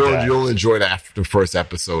bringing up that. You'll enjoy the first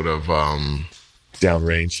episode of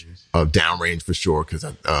Downrange. Downrange for sure, because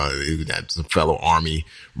that's a fellow Army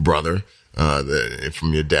brother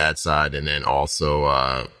from your dad's side, and then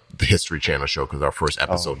also the History Channel show, because our first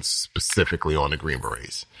episode is specifically on the Green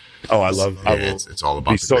Berets. Oh, I love it. It's all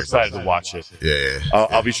about. Be so excited to watch it. Yeah.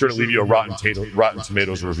 I'll be sure to leave you a Rotten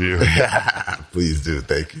Tomatoes review. Please do.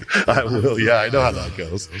 Thank you. I will. Yeah, I know how that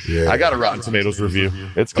goes. Yeah. I got a Rotten Tomatoes review.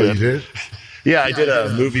 It's good. Oh, you did? Yeah, I did a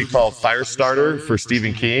movie called Firestarter for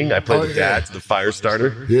Stephen King. I played the dad to the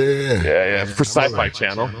Firestarter. Yeah. For Sci-Fi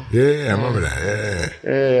Channel. Yeah, I remember that.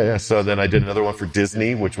 Yeah. So then I did another one for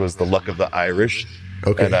Disney, which was The Luck of the Irish.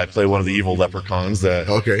 Okay. And I played one of the evil leprechauns that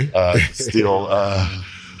steal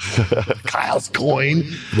Kyle's coin.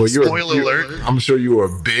 Well, Spoiler alert. I'm sure you were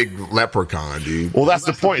a big leprechaun, dude. Well, that's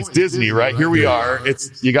the point. It's Disney, right? Here we are.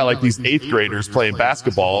 You got like these 8th graders playing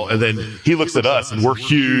basketball, and then he looks at us, and we're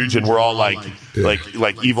huge, and we're all like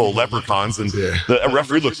evil leprechauns, and the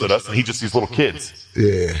referee looks at us, and he just sees little kids.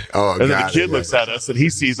 Yeah. Oh, and then the kid looks at us, and he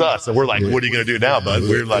sees us, and we're like, "What are you gonna do now, bud?"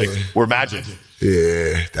 We're like, "We're magic."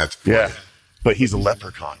 Yeah, that's funny. Yeah, but he's a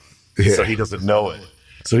leprechaun, so he doesn't know it,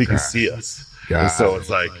 so he can see us. And so it's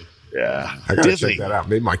like, I gotta Disney. check that out.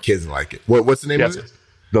 Maybe my kids like it. What's the name of it?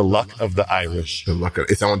 The Luck of the Irish.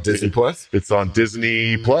 It's on Disney Plus? It's on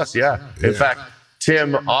Disney Plus, yeah. In fact,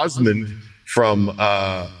 Tim Osmond from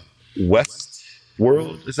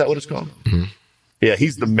Westworld, is that what it's called? Mm-hmm. Yeah,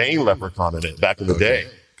 he's the main leprechaun in it back in the day.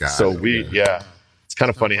 It's kind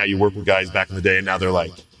of funny how you work with guys back in the day, and now they're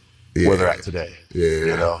like where they're at today. Yeah.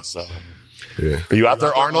 You know, so. Yeah. Are you out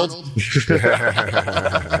there, Arnold?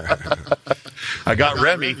 I got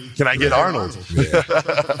Remi. Can I get Arnold? Yeah.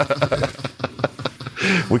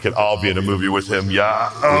 We could all be in a movie with him. Yeah.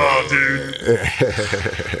 Oh, dude.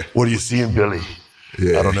 What do you see in Billy?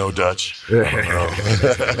 Yeah. I don't know, Dutch. I don't know.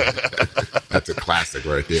 That's a classic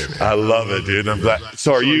right there, man. I love it, dude. I'm glad.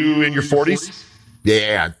 So are you in your 40s?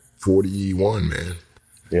 Yeah, 41, man.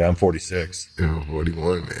 Yeah, I'm 46.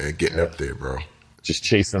 41, man. Getting up there, bro. Just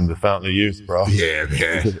chasing the fountain of youth, bro. Yeah,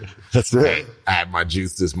 man. That's it. I had my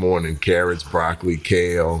juice this morning. Carrots, broccoli,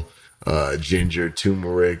 kale, ginger,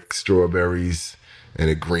 turmeric, strawberries,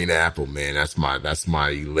 and a green apple, man. That's my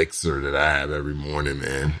elixir that I have every morning,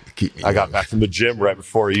 man. Keep me I got back from the gym right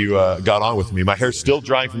before you got on with me. My hair's still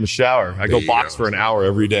drying from the shower. I go box for an hour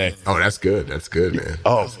every day. Oh, that's good. That's good, man.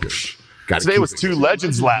 Oh, that's good. Today was 2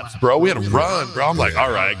 Legends laps, bro. We had to run, bro. I'm like,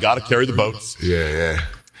 all right, got to carry the boats. Yeah.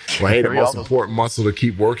 Well, hey, the most important muscle to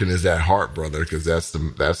keep working is that heart, brother, because that's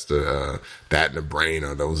the that and the brain.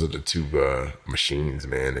 Those are the two machines,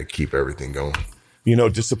 man, that keep everything going. You know,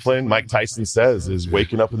 discipline, Mike Tyson says, is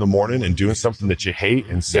waking up in the morning and doing something that you hate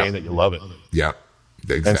and saying that you love it. Yeah,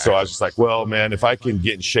 exactly. And so I was just like, well, man, if I can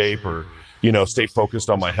get in shape or, you know, stay focused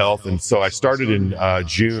on my health. And so I started in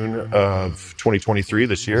June of 2023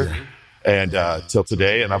 this year and till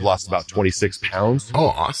today, and I've lost about 26 pounds. Oh,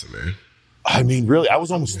 awesome, man. I mean, really, I was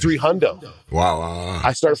almost 300. Wow.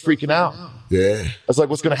 I started freaking out. Yeah. I was like,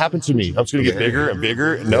 what's going to happen to me? I'm just going to get bigger and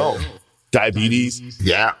bigger. No. Diabetes.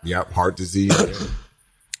 Yeah. Heart disease.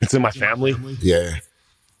 It's in my family. Yeah.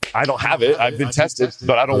 I don't have it. I've been tested,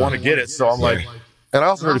 but I don't want to get it. So I'm like, and I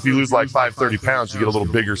also heard if you lose like 30 pounds, you get a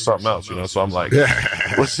little bigger something else, you know? So I'm like,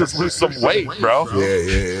 let's just lose some weight, bro.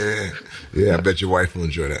 Yeah, I bet your wife will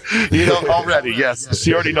enjoy that. You know, already, yes.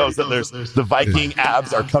 She already knows that there's the Viking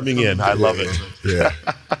abs are coming in. I love it. Yeah.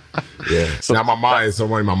 So now my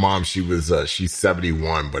mom, she's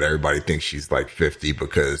 71, but everybody thinks she's like 50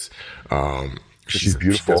 because she's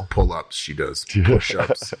beautiful. She does pull-ups, she does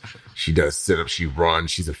push-ups, she does sit-ups, she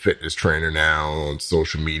runs. She's a fitness trainer now on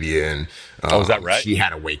social media. And is that right? She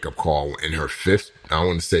had a wake-up call in her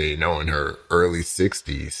in her early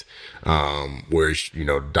 60s, where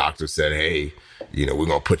doctor said, hey, we're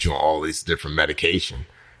gonna put you on all this different medication.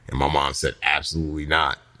 And my mom said, absolutely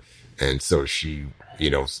not. And so she,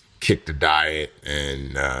 kicked the diet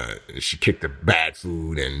and she kicked the bad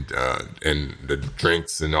food and the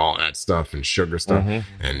drinks and all that stuff and sugar stuff.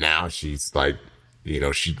 Mm-hmm. And now she's like,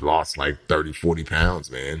 she lost like 30, 40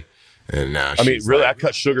 pounds, man. And now I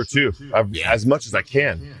cut sugar too, as much as I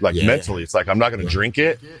can. Mentally, it's like I'm not going to drink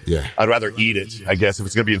it. Yeah, I'd rather eat it. I guess if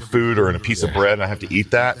it's going to be in food or in a piece of bread, and I have to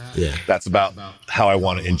eat that. Yeah, that's about how I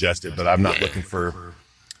want to ingest it. But I'm not looking for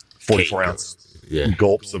 44-ounce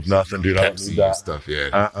gulps of nothing, dude. I don't need that stuff. Yeah,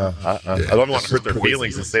 I don't want to hurt their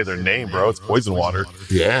feelings and say their name, bro. It's poison water.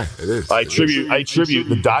 Yeah, it is. I attribute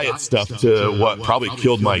the diet stuff to what probably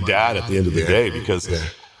killed my dad at the end of the day because.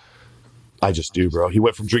 I just do, bro. He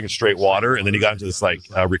went from drinking straight water, and then he got into this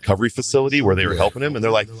recovery facility where they were helping him, and they're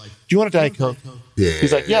like, "Do you want a Diet Coke?" Yeah.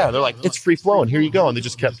 He's like, "Yeah." They're like, "It's free flowing. Here you go." And they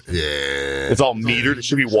just kept. Yeah. It's all metered. It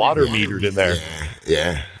should be water metered in there.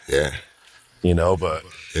 Yeah. But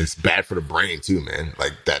it's bad for the brain too, man.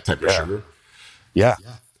 Like that type of sugar. Yeah.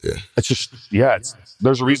 It's just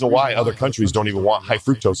there's a reason why other countries don't even want high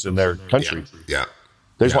fructose in their country. Yeah.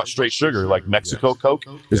 They just want straight sugar. Like Mexico Coke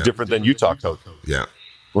is different than Utah Coke. Yeah.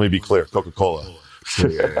 Let me be clear, Coca-Cola.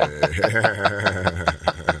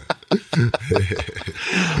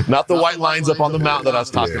 Not the white lines up on the mountain that I was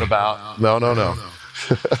talking about. No.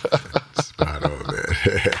 Spot on, man.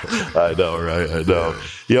 I know, right? I know.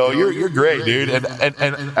 Yo, you're great, dude.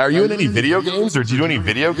 And are you in any video games, or do you do any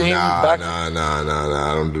video games? No.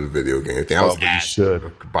 I don't do the video game thing. I was asked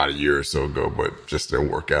about a year or so ago, but just didn't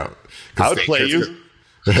work out. I would play you.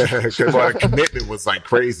 Because my commitment was like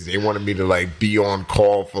crazy. They wanted me to be on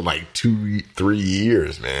call for 2-3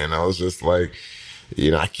 years, man. I was just like,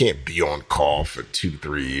 I can't be on call for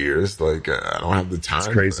 2-3 years. I don't have the time. It's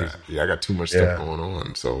crazy. For that. Yeah, I got too much stuff going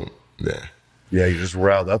on. So yeah, you're just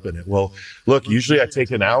riled up in it. Well, look, usually I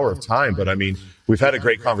take an hour of time, but we've had a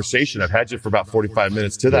great conversation. I've had you for about 45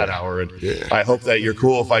 minutes to that hour. And I hope that you're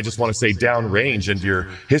cool if I just want to say downrange into your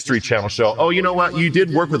History Channel show. Oh, you know what? You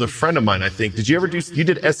did work with a friend of mine, I think. Did you ever you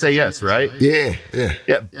did SAS, right? Yeah.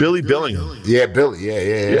 Billy Billingham. Yeah, Billy.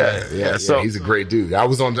 Yeah. So he's a great dude. I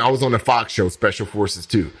was on the Fox show, Special Forces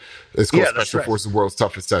 2. It's called Special Forces World's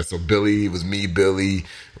Toughest Test. So Billy, it was me, Billy,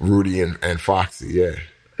 Rudy, and Foxy.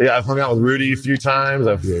 Yeah, I've hung out with Rudy a few times.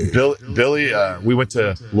 Billy, we went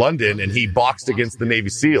to London and he boxed against the Navy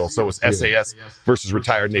SEALs. So it was SAS versus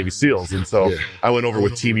retired Navy SEALs. And so I went over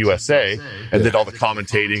with Team USA and did all the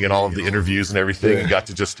commentating and all of the interviews and everything and got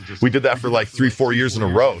to we did that for like 3-4 years in a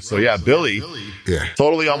row. So yeah, Billy,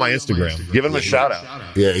 totally on my Instagram. Give him a shout out.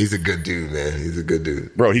 Yeah, he's a good dude, man. He's a good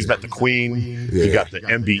dude. Bro, he's met the Queen. He got the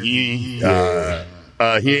MBE.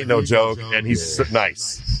 He ain't no joke, and he's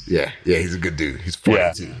nice. Yeah, he's a good dude. He's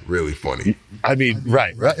funny too, really funny. I mean,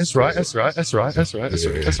 right. That's right. Yeah.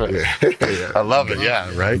 I love it.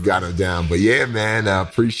 Yeah, right. You got him down, but yeah, man, I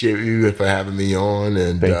appreciate you for having me on,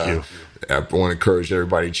 and thank you. I want to encourage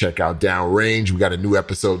everybody to check out Downrange. We got a new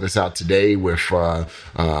episode that's out today with Will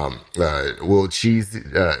Cheese.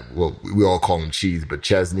 Well, we all call him Cheese, but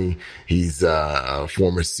Chesney. He's a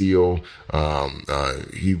former SEAL.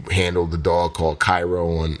 He handled the dog called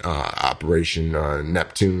Cairo on Operation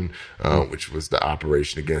Neptune, which was the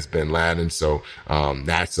operation against bin Laden. So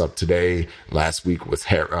that's up today. Last week was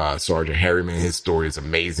Sergeant Harriman. His story is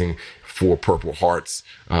amazing. 4 Purple Hearts.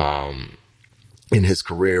 In his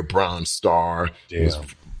career, Bronze Star. Was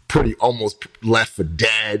pretty almost left for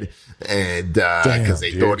dead, and because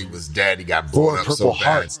they thought he was dead, he got blown up so bad. 4 Purple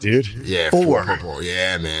Hearts, dude. Yeah, 4 Purple.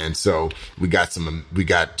 Yeah, man. So we got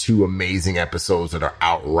 2 amazing episodes that are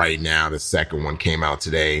out right now. The second one came out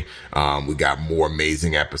today. We got more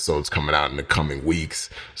amazing episodes coming out in the coming weeks.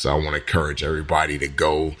 So I want to encourage everybody to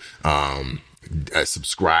go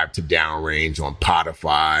subscribe to Downrange on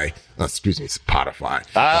Spotify. Spotify.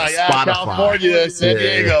 California, San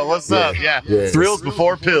Diego. What's up? Yeah. Thrills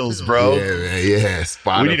before pills, bro. Yeah, man. Yeah,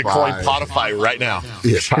 Spotify. We need to coin Spotify right now.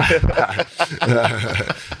 Yeah,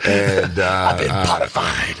 and I've been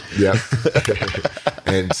Spotified. Yep.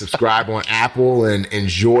 And subscribe on Apple and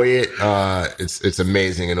enjoy it. It's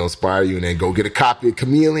amazing. It'll inspire you. And then go get a copy of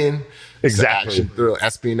Chameleon. Exactly. Action thriller,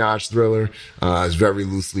 espionage thriller. It's very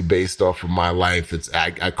loosely based off of my life.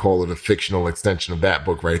 I call it a fictional extension of that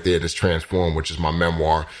book right there, that's transformed, which is my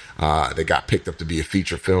memoir. That got picked up to be a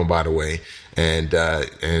feature film, by the way. And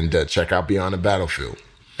check out Beyond the Battlefield.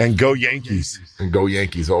 And go Yankees. And go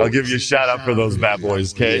Yankees. Always. I'll give you a shout out for those bad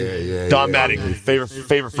boys, okay? Don Mattingly,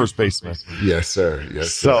 favorite first baseman. Yes, sir.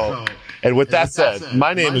 So, and with that said,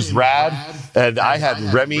 my name is Rad, and I had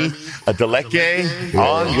Remi Adeleke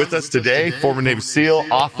on with us today, former Navy SEAL,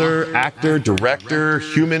 author, actor, director,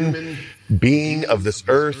 human being of this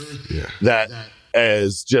earth that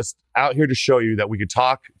is just out here to show you that we could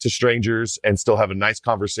talk to strangers and still have a nice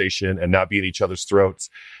conversation and not be in each other's throats.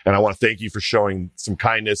 And I want to thank you for showing some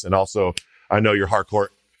kindness. And also, I know you're hardcore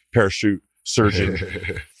parachute surgeon.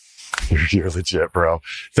 You're legit, bro.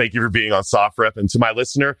 Thank you for being on Soft Rep. And to my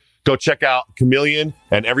listener, go check out Chameleon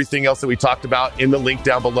and everything else that we talked about in the link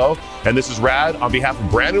down below. And this is Rad on behalf of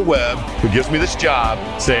Brandon Webb, who gives me this job,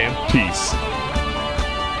 saying peace.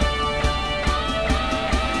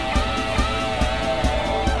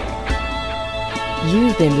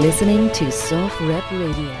 You've been listening to Soft Rep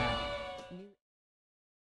Radio.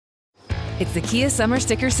 It's the Kia Summer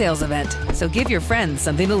Sticker Sales Event, so give your friends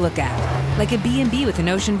something to look at, like a B&B with an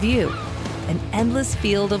ocean view, an endless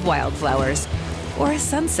field of wildflowers, or a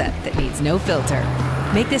sunset that needs no filter.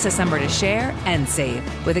 Make this a summer to share and save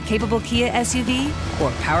with a capable Kia SUV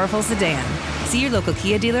or powerful sedan. See your local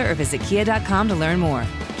Kia dealer or visit kia.com to learn more.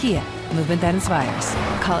 Kia, movement that inspires.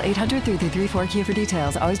 Call 800-3334-KIA for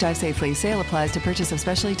details. Always drive safely. Sale applies to purchase of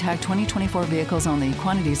specially tagged 2024 vehicles only.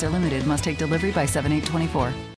 Quantities are limited. Must take delivery by 7/8/24.